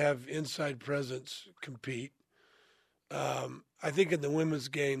doesn't have inside presence compete. I think in the women's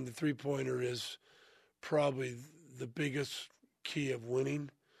game, the three-pointer is probably the biggest key of winning.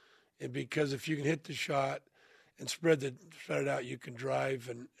 And because if you can hit the shot and spread it out, you can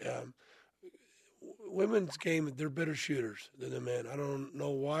drive. And women's game, they're better shooters than the men. I don't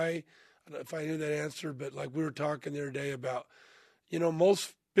know why, if I knew that answer, but like we were talking the other day about,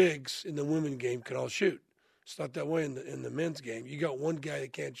 most bigs in the women's game can all shoot. It's not that way in the men's game. You got one guy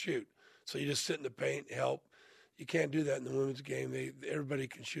that can't shoot, so you just sit in the paint and help. You can't do that in the women's game. Everybody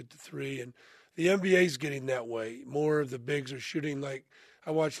can shoot the three, and the NBA's getting that way. More of the bigs are shooting. Like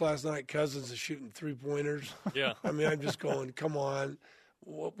I watched last night, Cousins is shooting three-pointers. Yeah. I mean, I'm just going, come on,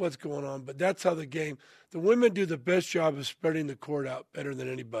 what's going on? But that's how the women do the best job of spreading the court out better than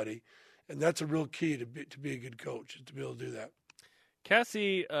anybody, and that's a real key to be a good coach, is to be able to do that.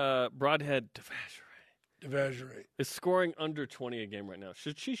 Cassie Broadhead Devashrayee is scoring under 20 a game right now.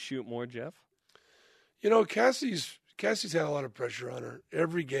 Should she shoot more, Jeff? Cassie's had a lot of pressure on her.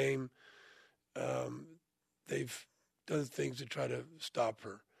 Every game, they've done things to try to stop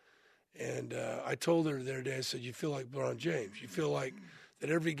her. And I told her the other day, I said, you feel like LeBron James. You feel like that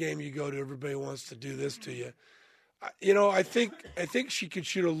every game you go to, everybody wants to do this to you. I think she could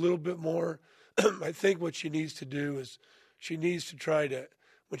shoot a little bit more. I think what she needs to do is she needs to try to,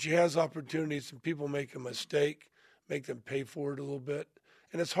 when she has opportunities and people make a mistake, make them pay for it a little bit.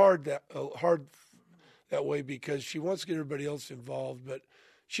 And it's hard that way because she wants to get everybody else involved, but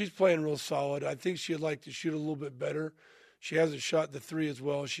she's playing real solid. I think she'd like to shoot a little bit better. She hasn't shot the three as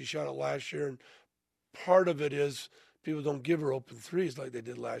well as she shot it last year, and part of it is people don't give her open threes like they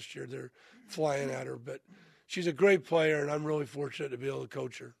did last year. They're flying at her, but she's a great player, and I'm really fortunate to be able to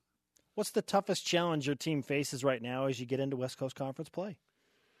coach her. What's the toughest challenge your team faces right now as you get into West Coast Conference play?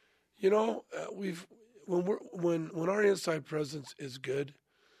 When our inside presence is good,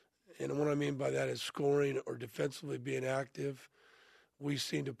 and what I mean by that is scoring or defensively being active, we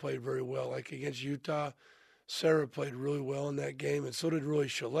seem to play very well. Like against Utah, Sarah played really well in that game, and so did Roy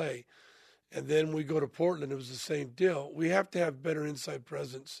Chalet. And then we go to Portland, it was the same deal. We have to have better inside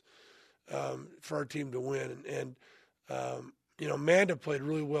presence for our team to win. And Amanda played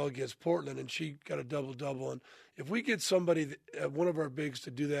really well against Portland, and she got a double-double. And if we get somebody, one of our bigs,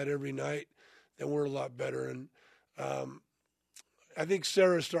 to do that every night, then we're a lot better. And I think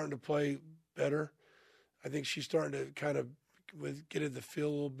Sarah's starting to play better. I think she's starting to kind of get in the feel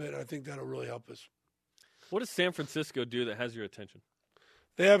a little bit. I think that'll really help us. What does San Francisco do that has your attention?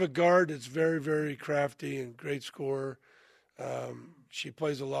 They have a guard that's very, very crafty and great scorer. She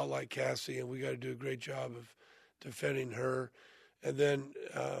plays a lot like Cassie, and we got to do a great job of defending her. And then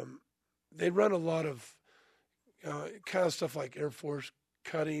they run a lot of kind of stuff like Air Force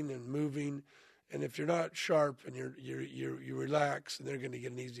cutting and moving. And if you're not sharp and you relax, and they're going to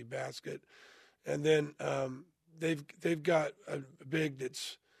get an easy basket. And then they've got a big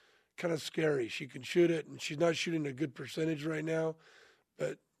that's kind of scary. She can shoot it, and she's not shooting a good percentage right now.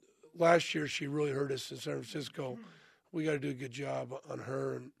 But last year she really hurt us in San Francisco. We got to do a good job on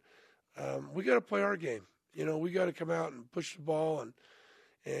her, and we got to play our game. We got to come out and push the ball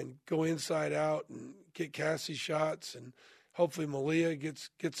and go inside out and get Cassie shots, and hopefully Malia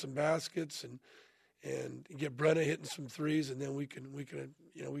gets some baskets and get Brenna hitting some threes, and then we can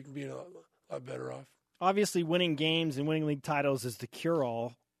be a lot better off. Obviously, winning games and winning league titles is the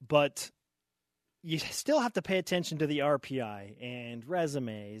cure-all, but you still have to pay attention to the RPI and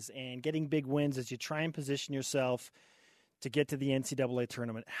resumes and getting big wins as you try and position yourself to get to the NCAA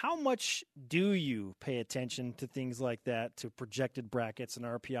tournament. How much do you pay attention to things like that, to projected brackets and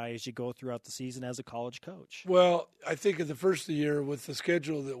RPI as you go throughout the season as a college coach? Well, I think at the first of the year with the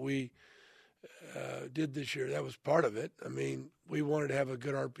schedule that we did this year, that was part of it. I mean, we wanted to have a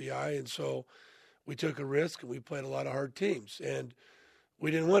good RPI, and so we took a risk, and we played a lot of hard teams, and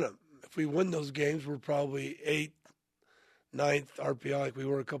we didn't win them. If we win those games, we're probably 8th, 9th RPI like we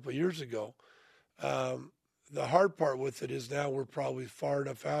were a couple of years ago. The hard part with it is now we're probably far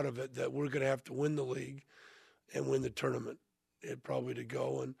enough out of it that we're going to have to win the league and win the tournament, probably to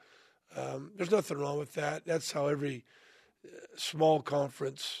go. And there's nothing wrong with that. That's how every small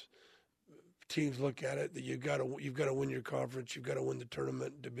conference teams look at it that you've got to win your conference, you've got to win the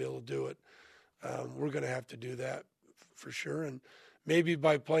tournament to be able to do it. We're going to have to do that for sure, and maybe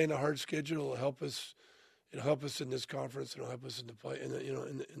by playing a hard schedule, it'll help us. It'll help us in this conference, and it'll help us in the play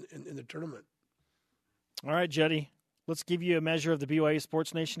in the tournament. All right, Jetty. Let's give you a measure of the BYU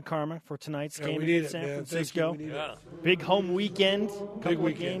Sports Nation karma for tonight's game against San Francisco. Big home weekend. Couple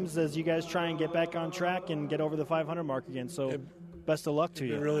of games as you guys try and get back on track and get over the 500 mark again. So best of luck to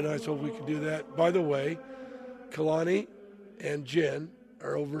you. Really nice. Hope we can do that. By the way, Kalani and Jen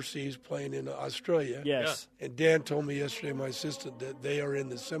are overseas playing in Australia. Yes. Yeah. And Dan told me yesterday, my assistant, that they are in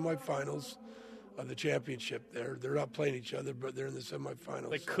the semifinals of the championship. They're not playing each other, but they're in the semifinals.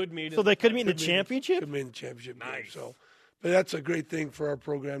 They could meet. So they could meet in the championship? Could meet in the championship game. Nice. So, but that's a great thing for our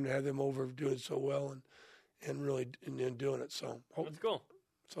program to have them over doing so well and really and doing it. So let's go.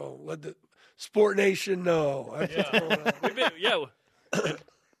 So let the Sport Nation know.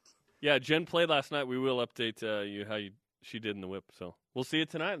 Yeah, Jen played last night. We will update you how she did in the whip. So we'll see you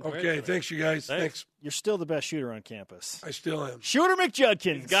tonight. Okay, thanks you guys. Thanks. You're still the best shooter on campus. I still am. Shooter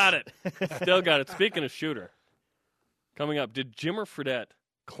McJudkins. He's got it. Still got it. Speaking of shooter, coming up, did Jimmer Fredette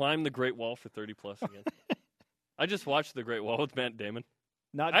climb the Great Wall for 30-plus again? I just watched The Great Wall with Matt Damon.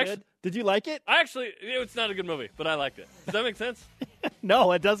 Not good? Did you like it? It's not a good movie, but I liked it. Does that make sense?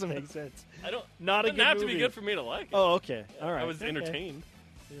 No, it doesn't make sense. Not a good movie. It doesn't have to be good for me to like it. Oh, okay. All right. I was entertained.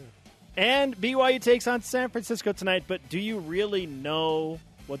 Yeah. And BYU takes on San Francisco tonight, but do you really know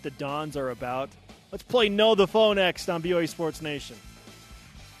what the Dons are about? Let's play Know the Foe next on BYU Sports Nation.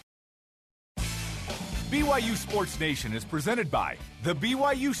 BYU Sports Nation is presented by The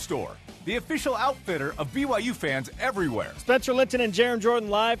BYU Store, the official outfitter of BYU fans everywhere. Spencer Linton and Jarom Jordan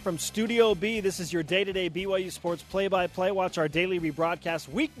live from Studio B. This is your day-to-day BYU Sports play-by-play. Watch our daily rebroadcast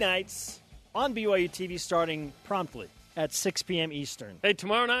weeknights on BYU TV starting promptly at 6 p.m. Eastern. Hey,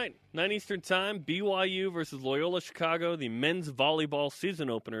 tomorrow night, 9 Eastern time, BYU versus Loyola Chicago, the men's volleyball season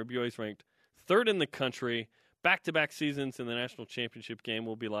opener. BYU's ranked third in the country. Back-to-back seasons in the national championship game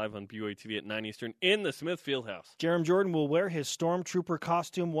will be live on BYU TV at 9 Eastern in the Smith Fieldhouse. Jarom Jordan will wear his Stormtrooper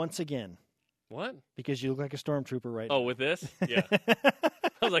costume once again. What? Because you look like a Stormtrooper right now. Oh, with this? Yeah. I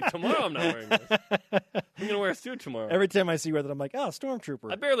was like, tomorrow I'm not wearing this. I'm going to wear a suit tomorrow. Every time I see you wear that, I'm like, oh,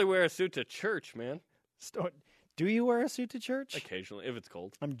 Stormtrooper. I barely wear a suit to church, man. Do you wear a suit to church? Occasionally, if it's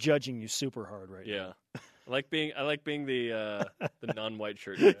cold. I'm judging you super hard right now. Yeah. I like being the non-white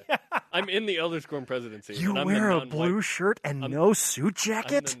shirt guy. I'm in the Elders Quorum presidency. You wear a blue shirt and no suit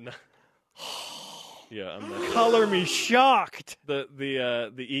jacket? Yeah, I'm not. Color me shocked. The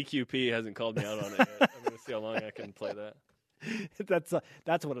EQP hasn't called me out on it yet. I'm going to see how long I can play that.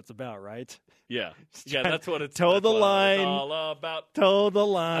 That's what it's about, right? Yeah, that's what it's. Toe the line. It's all about. Toe the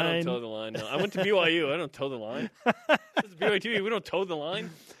line. I don't toe the line. No. I went to BYU. I don't toe the line. This is BYU TV. We don't toe the line.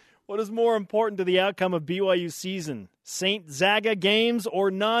 What is more important to the outcome of BYU season? St. Zaga games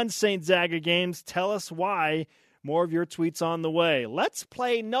or non-St. Zaga games? Tell us why. More of your tweets on the way. Let's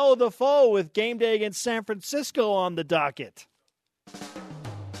play Know the Foe with game day against San Francisco on the docket.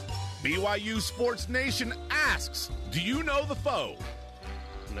 BYU Sports Nation asks, do you know the foe?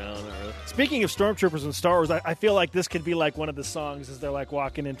 No, not really. Speaking of Stormtroopers and Star Wars, I feel like this could be like one of the songs as they're like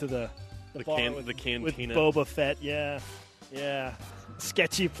walking into the cantina with Boba Fett. Yeah.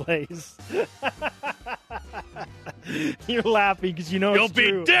 Sketchy plays. You're laughing because you know it's true.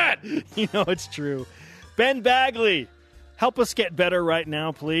 You'll be dead! You know it's true. Ben Bagley, help us get better right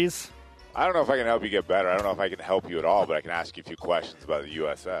now, please. I don't know if I can help you get better. I don't know if I can help you at all, but I can ask you a few questions about the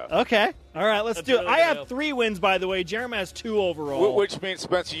USF. Okay. All right, let's do it. Really I have help. 3 wins, by the way. Jeremy has 2 overall. Which means,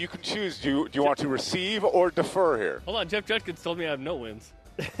 Spencer, you can choose. Do you want to receive or defer here? Hold on. Jeff Judkins told me I have no wins.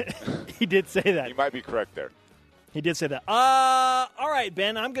 He did say that. You might be correct there. He did say that. All right,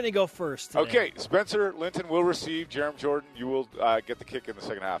 Ben, I'm going to go first today. Okay, Spencer Linton will receive. Jarom Jordan, you will get the kick in the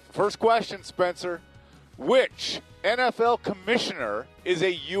second half. First question, Spencer. Which NFL commissioner is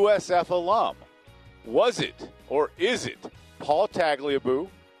a USF alum? Was it or is it Paul Tagliabue,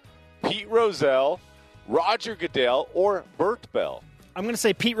 Pete Rozelle, Roger Goodell, or Bert Bell? I'm going to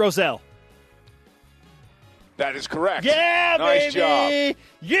say Pete Rozelle. That is correct. Yeah, nice baby! job.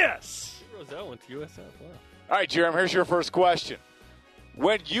 Yes! Rozelle went to USF. Wow. All right, Jeremy, here's your first question.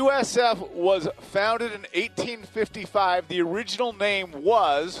 When USF was founded in 1855, the original name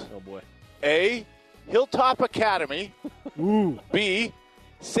was Oh, boy. A, Hilltop Academy, Ooh. B,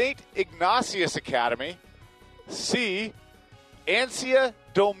 St. Ignatius Academy, C, Ansia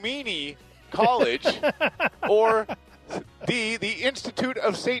Domini College, or D, the Institute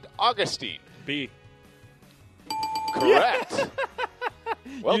of St. Augustine. B. Correct.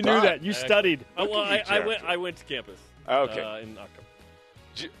 Well You done. knew that. You studied. Oh, well, Look at you, I went to campus. Okay. in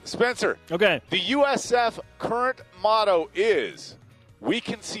October. Spencer, Okay. the USF current motto is, we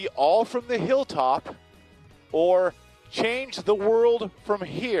can see all from the hilltop, or change the world from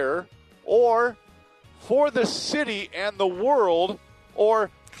here, or for the city and the world, or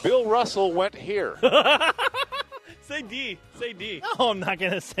Bill Russell went here. Say D. Say D. No, I'm not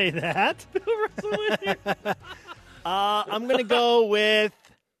going to say that. I'm going to go with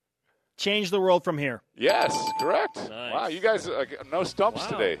change the world from here. Yes, correct. Nice. Wow, you guys, no stumps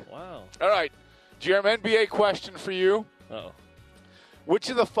Wow. today. Wow. All right, Jeremy, NBA question for you. Uh-oh. Which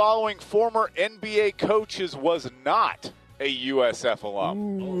of the following former NBA coaches was not a USF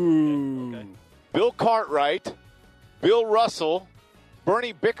alum? Okay. Bill Cartwright, Bill Russell,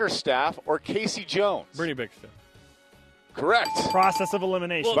 Bernie Bickerstaff, or Casey Jones? Bernie Bickerstaff. Correct. Process of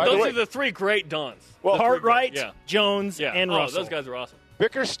elimination. Well, By the those way- are the three great Dons. Well, Cartwright, Yeah. Jones, Yeah. and oh, Russell. those guys are awesome.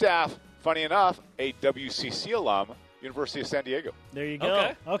 Bickerstaff, funny enough, a WCC alum, University of San Diego. There you go.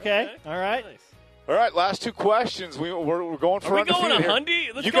 Okay. Okay. All right. Nice. All right, last two questions. We're going for Are we going undefeated a here.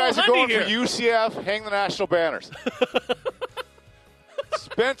 Hundy? Let's you go guys are Hundy going here. for UCF. Hang the national banners.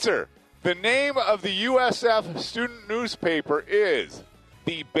 Spencer, the name of the USF student newspaper is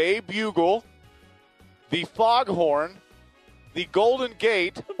the Bay Bugle, the Foghorn, the Golden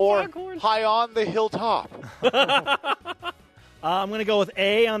Gate, or Foghorn? High on the Hilltop. I'm going to go with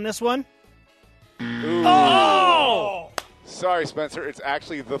A on this one. Oh! Sorry, Spencer. It's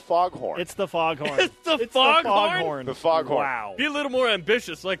actually the Foghorn. It's the Foghorn. It's the Foghorn? Foghorn. The Foghorn. Wow. Be a little more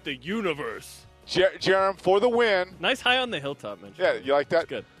ambitious, like the universe. Jerem, for the win. Nice high on the hilltop, man. Yeah, you like that? That's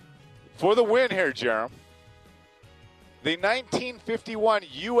good. For the win here, Jerem. The 1951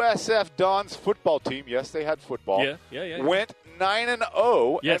 USF Dons football team, yes, they had football, Yeah. went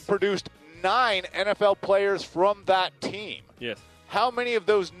 9-0 Yes. and produced 9 NFL players from that team. Yes. How many of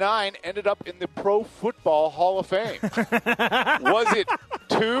those 9 ended up in the Pro Football Hall of Fame? Was it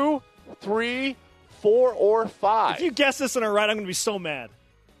 2, 3, 4, or 5? If you guess this and are right, I'm going to be so mad.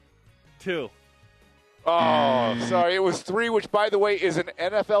 2. Oh, sorry. It was 3, which, by the way, is an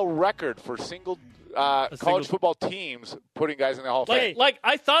NFL record for college football teams putting guys in the Hall of Fame. Like,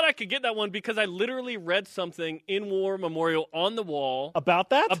 I thought I could get that one because I literally read something in War Memorial on the wall About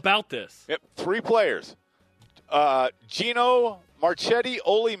that? about this. Yep, 3 players. Gino Marchetti,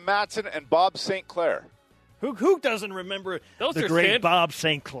 Ole Matson, and Bob St. Clair. Who doesn't remember Those the are great Bob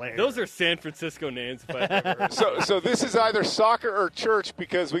St. Clair? Those are San Francisco names, if I've ever heard. So this is either soccer or church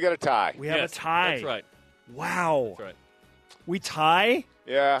because we got a tie. We have Yes, a tie. That's right. Wow. That's right. We tie?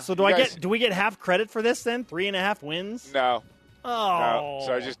 Yeah. So you guys- do we get half credit for this then? 3.5 wins? No. Oh. No.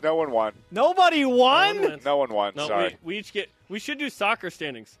 Sorry, just no one won. Nobody won? wins. No one won. No, Sorry. we each get. We should do soccer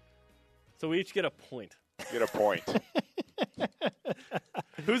standings, so we each get a point. Get a point.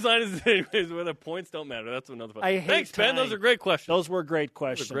 Whose line is it anyways? Whether points don't matter. That's another. I hate Thanks, Ben. tying. Those are great questions. Those were great Those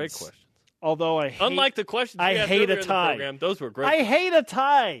questions. are great questions. Although I hate, Unlike the questions I we had hate earlier a in the tie. program, those were great. I hate a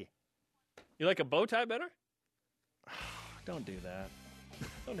tie. You like a bow tie better? Don't do that.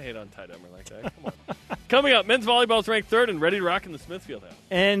 Don't hate on Ty Demmer like that. Come on. Coming up, men's volleyball is ranked 3rd and ready to rock in the Smithfield House.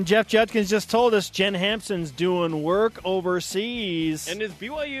 And Jeff Judkins just told us Jen Hampson's doing work overseas. And is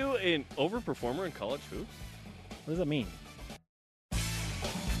BYU an overperformer in college hoops? What does that mean?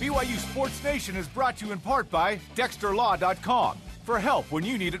 BYU Sports Nation is brought to you in part by DexterLaw.com for help when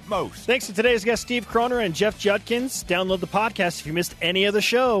you need it most. Thanks to today's guests, Steve Kroner and Jeff Judkins. Download the podcast if you missed any of the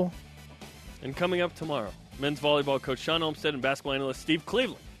show. And coming up tomorrow, men's volleyball coach Sean Olmstead and basketball analyst Steve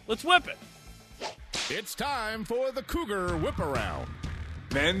Cleveland. Let's whip it. It's time for the Cougar Whip Around.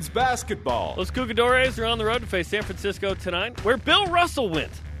 Men's basketball. Los Cougadores are on the road to face San Francisco tonight, where Bill Russell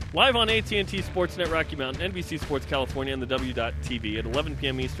went. Live on AT&T Sportsnet Rocky Mountain, NBC Sports California, and the W.TV at 11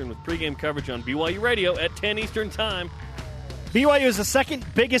 p.m. Eastern with pregame coverage on BYU Radio at 10 Eastern Time. BYU is the second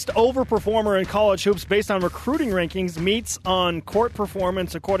biggest overperformer in college hoops based on recruiting rankings, meets on court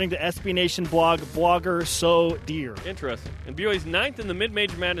performance, according to SB Nation blogger So Deer. Interesting. And BYU's 9th in the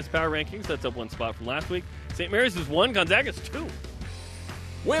Mid-Major Madness Power Rankings. That's up 1 spot from last week. St. Mary's is 1, Gonzaga's 2.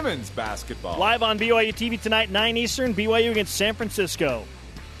 Women's basketball. Live on BYU TV tonight, 9 Eastern, BYU against San Francisco.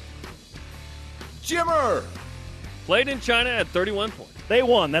 Jimmer. Played in China at 31 points. They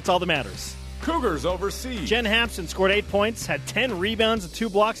won. That's all that matters. Cougars overseas. Jen Hampson scored 8 points, had 10 rebounds and 2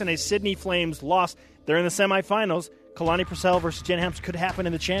 blocks, and a Sydney Flames loss. They're in the semifinals. Kalani Purcell versus Jen Hampson could happen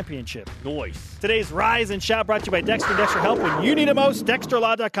in the championship. Nice. Today's Rise and Shout brought to you by Dexter and Dexter Help when you need it most.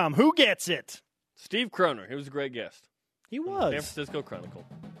 DexterLaw.com. Who gets it? Steve Kroner. He was a great guest. He San was. Francisco Chronicle.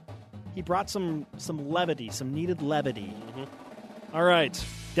 He brought some levity, some needed levity. All right.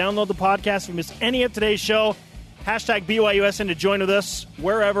 Download the podcast if you missed any of today's show. Hashtag BYUSN to join with us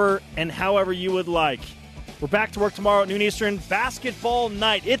wherever and however you would like. We're back to work tomorrow at noon Eastern. Basketball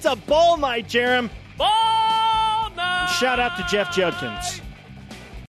night. It's a ball night, Jerem. Ball night! Shout out to Jeff Judkins.